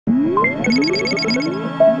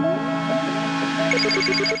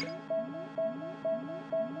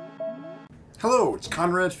Hello, it's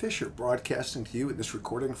Conrad Fischer broadcasting to you in this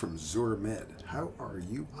recording from USMLE. How are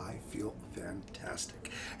you? I feel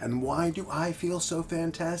fantastic. And why do I feel so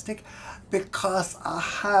fantastic? Because I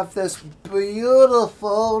have this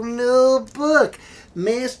beautiful new book,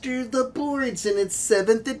 Master the Boards, in its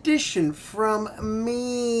 7th edition from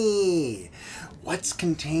me. What's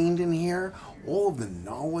contained in here? All of the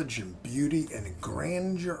knowledge and beauty and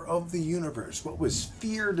grandeur of the universe. What was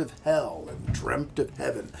feared of hell and dreamt of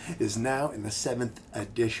heaven is now in the 7th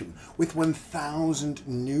edition with 1,000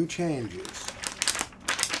 new changes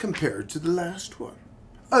compared to the last one.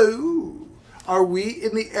 Oh, are we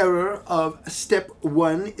in the era of Step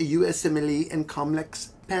 1 USMLE and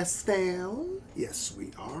complex pastel? Yes,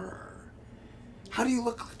 we are. How do you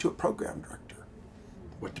look to a program director?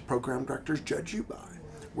 What do program directors judge you by?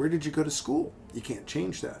 Where did you go to school? You can't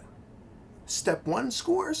change that. Step 1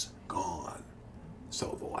 scores? Gone.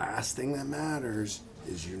 So the last thing that matters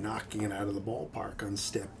is you knocking it out of the ballpark on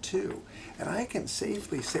Step 2. And I can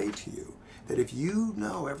safely say to you that if you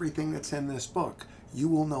know everything that's in this book, you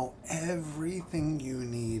will know everything you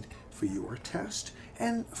need for your test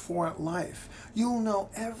and for life. You'll know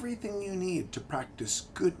everything you need to practice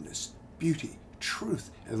goodness, beauty, truth,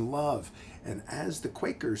 and love. And as the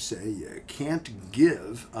Quakers say, you can't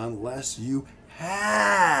give unless you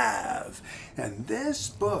have. And this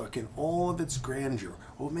book, in all of its grandeur,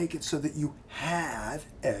 will make it so that you have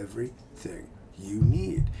everything you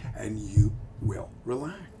need, and you will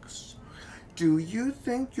relax. Do you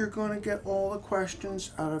think you're going to get all the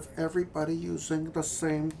questions out of everybody using the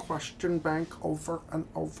same question bank over and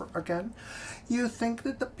over again? You think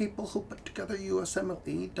that the people who put together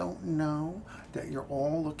USMLE don't know that you're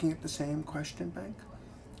all looking at the same question bank?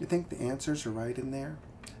 You think the answers are right in there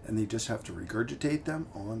and they just have to regurgitate them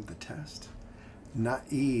on the test?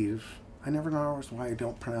 Naive. I never know why I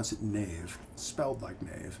don't pronounce it naive. It's spelled like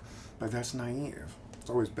knave, but that's naive.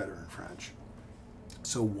 It's always better in French.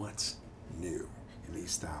 So what's new in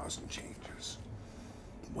these 1,000 changes?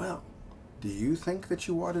 Well, do you think that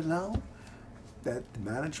you ought to know that the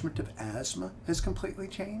management of asthma has completely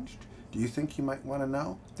changed? Do you think you might want to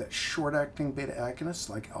know that short-acting beta agonists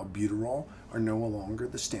like albuterol are no longer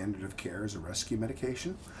the standard of care as a rescue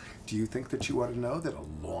medication? Do you think that you ought to know that a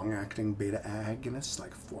long-acting beta agonist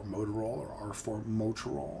like formoterol or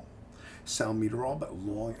arformoterol, salmeterol, but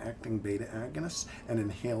long-acting beta agonists and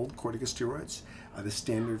inhaled corticosteroids are the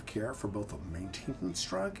standard of care for both a maintenance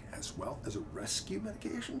drug as well as a rescue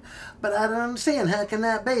medication? But I don't understand. How can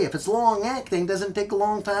that be? If it's long-acting, doesn't it take a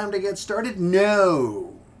long time to get started?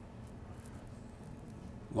 No.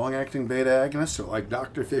 Long-acting beta agonists are like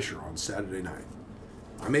Dr. Fischer on Saturday night.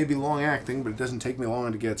 I may be long-acting, but it doesn't take me long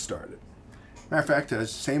to get started. Matter of fact, it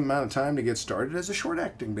has the same amount of time to get started as a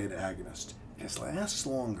short-acting beta agonist. It lasts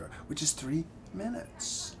longer, which is 3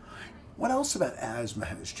 minutes. What else about asthma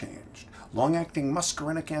has changed? Long-acting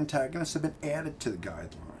muscarinic antagonists have been added to the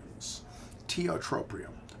guidelines.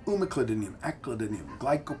 Tiotropium, umeclidinium, aclidinium,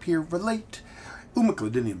 glycopyrrolate,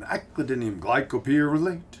 umeclidinium, aclidinium,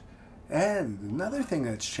 glycopyrrolate. And another thing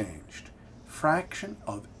that's changed, fraction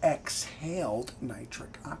of exhaled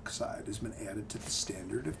nitric oxide has been added to the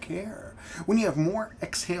standard of care. When you have more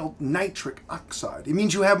exhaled nitric oxide, it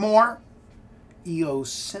means you have more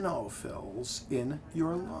eosinophils in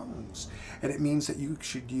your lungs. And it means that you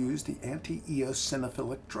should use the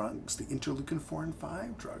anti-eosinophilic drugs, the interleukin-4 and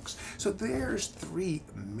 5 drugs. So there's 3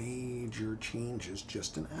 major changes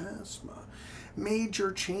just in asthma.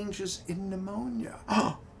 Major changes in pneumonia.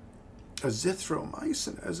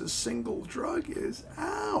 Azithromycin as a single drug is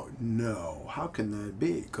out. No, how can that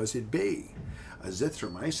be? Because it be.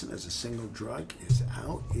 Azithromycin as a single drug is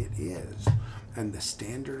out. It is. And the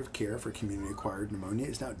standard of care for community-acquired pneumonia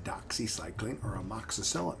is now doxycycline or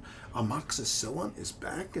amoxicillin. Amoxicillin is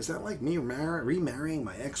back? Is that like me remarrying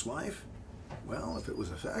my ex-wife? Well, if it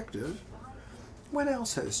was effective. What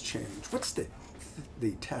else has changed? What's the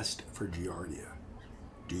test for giardia?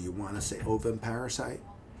 Do you want to say ovum parasite?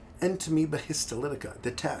 Entamoeba histolytica,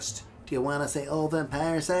 the test. Do you want to say ovum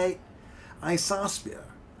parasite? Isospia,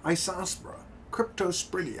 isospora,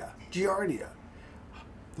 cryptosporidia, giardia.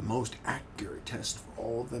 The most accurate test for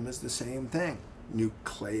all of them is the same thing.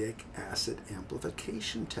 Nucleic acid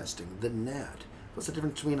amplification testing, the NAT. What's the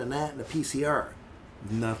difference between a NAT and a PCR?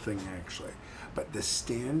 Nothing, actually. But the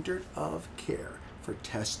standard of care for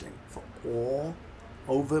testing for all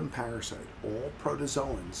ovum parasite, all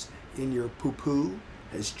protozoans in your poo-poo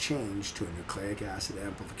has changed to a nucleic acid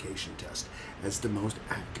amplification test as the most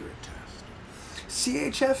accurate test.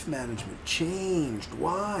 CHF management changed.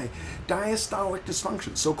 Why? Diastolic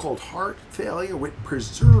dysfunction, so-called heart failure with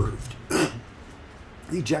preserved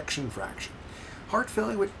ejection fraction. Heart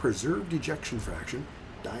failure with preserved ejection fraction,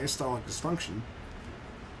 diastolic dysfunction,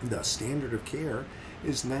 the standard of care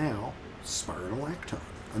is now spironolactone,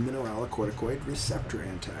 a mineralocorticoid receptor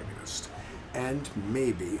antagonist, and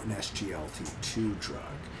maybe an SGLT2 drug.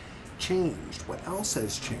 Changed. What else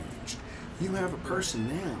has changed? You have a person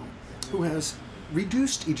now who has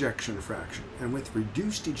reduced ejection fraction, and with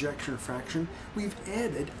reduced ejection fraction, we've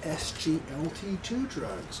added SGLT2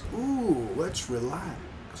 drugs. Ooh, let's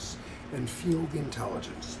relax and feel the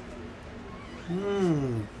intelligence.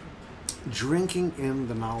 Drinking in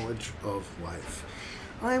the knowledge of life.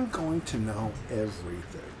 I'm going to know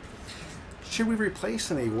everything. Should we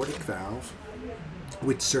replace an aortic valve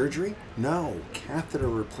with surgery? No. Catheter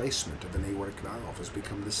replacement of an aortic valve has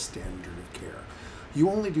become the standard of care. You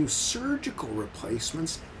only do surgical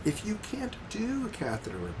replacements if you can't do a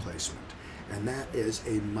catheter replacement. And that is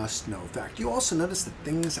a must-know fact. You also notice the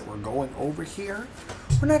things that we're going over here?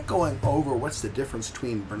 We're not going over what's the difference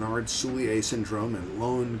between Bernard-Soulier syndrome and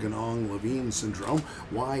Lown-Ganong-Levine syndrome.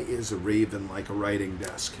 Why is a raven like a writing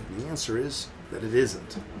desk? And the answer is that it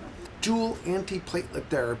isn't. Dual antiplatelet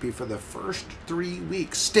therapy for the first 3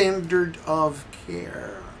 weeks. Standard of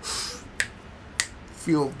care.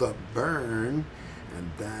 Feel the burn,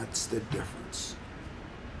 and that's the difference.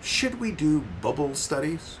 Should we do bubble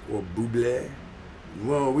studies or Buble?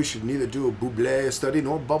 Well, we should neither do a Buble study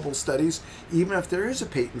nor bubble studies, even if there is a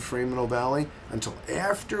patent foraminal valley, until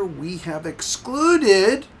after we have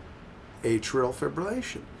excluded atrial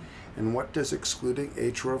fibrillation. And what does excluding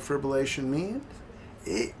atrial fibrillation mean?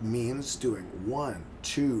 It means doing 1,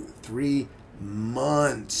 2, 3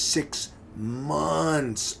 months, 6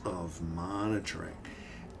 months of monitoring.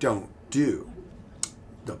 Don't do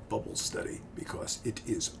the bubble study because it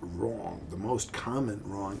is wrong. The most common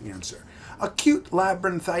wrong answer. Acute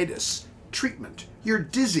labyrinthitis. Treatment. You're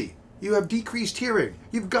dizzy. You have decreased hearing.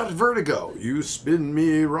 You've got vertigo. You spin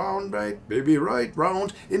me round, right, baby, right,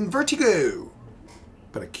 round in vertigo.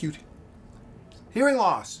 But acute hearing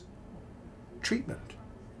loss. Treatment.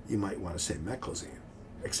 You might want to say meclizine,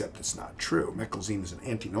 except it's not true. Meclizine is an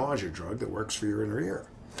anti-nausea drug that works for your inner ear.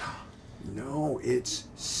 No, it's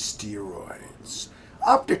steroids.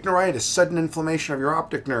 Optic neuritis, sudden inflammation of your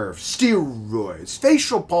optic nerve, steroids.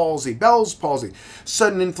 Facial palsy, Bell's palsy,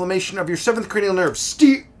 sudden inflammation of your 7th cranial nerve,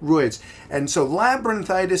 steroids. And so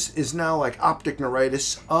labyrinthitis is now like optic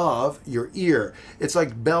neuritis of your ear. It's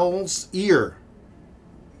like Bell's ear.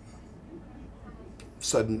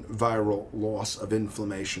 Sudden viral loss of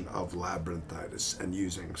inflammation of labyrinthitis and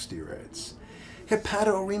using steroids.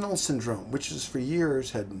 Hepatorenal syndrome, which is for years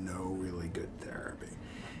had no really good therapy.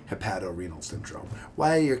 Hepatorenal syndrome.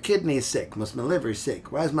 Why are your kidneys sick? Was my liver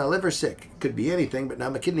sick? Why is my liver sick? Could be anything, but now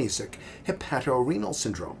my kidney's sick. Hepatorenal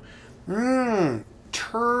syndrome.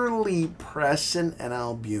 Terlipressin and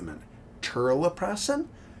albumin. Terlipressin?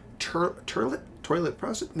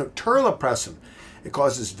 Toiletpressin? No, terlipressin. It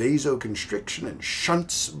causes vasoconstriction and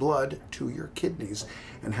shunts blood to your kidneys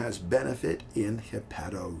and has benefit in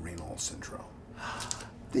hepatorenal syndrome.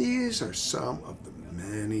 These are some of the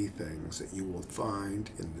many things that you will find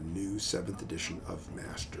in the new 7th edition of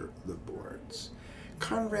Master the Boards.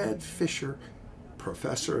 Conrad Fischer,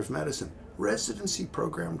 Professor of Medicine, Residency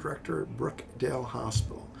Program Director at Brookdale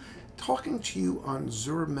Hospital, talking to you on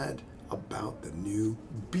ZurMed about the new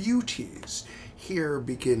beauties. Here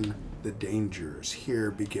begin the dangers. Here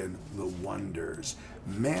begin the wonders.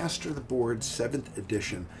 Master the Board 7th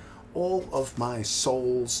edition. All of my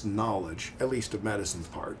soul's knowledge, at least of medicine's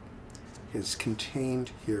part, is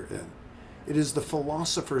contained herein. It is the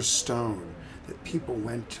philosopher's stone that people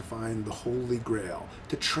went to find the Holy Grail,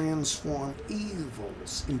 to transform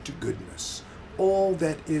evils into goodness. All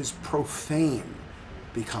that is profane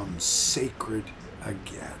becomes sacred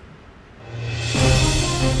again.